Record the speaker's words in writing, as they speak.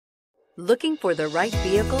Looking for the right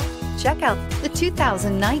vehicle? Check out the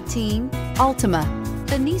 2019 Altima.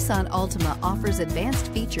 The Nissan Altima offers advanced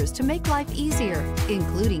features to make life easier,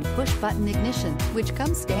 including push-button ignition, which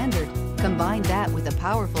comes standard. Combine that with a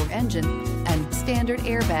powerful engine and standard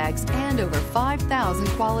airbags and over 5,000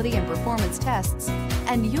 quality and performance tests,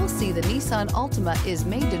 and you'll see the Nissan Altima is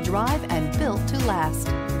made to drive and built to last.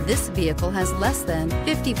 This vehicle has less than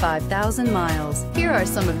 55,000 miles. Here are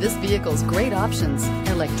some of this vehicle's great options: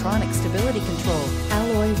 electronic stability control,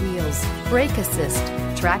 alloy wheels, brake assist,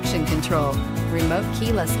 traction control, remote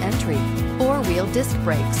keyless entry, four-wheel disc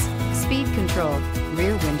brakes, speed control,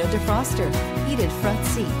 rear window defroster, heated front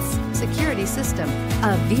seats, security system.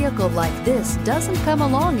 A vehicle like this doesn't come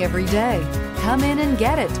along every day. Come in and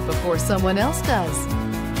get it before someone else does.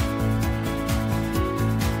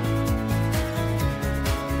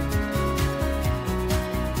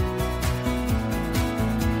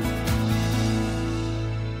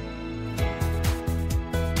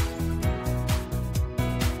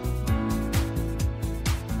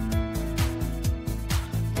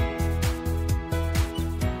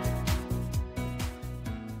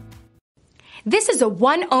 This is a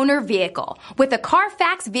one-owner vehicle with a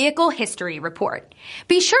Carfax Vehicle History Report.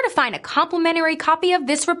 Be sure to find a complimentary copy of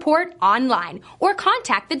this report online or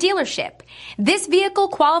contact the dealership. This vehicle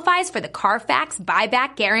qualifies for the Carfax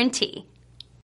Buyback Guarantee.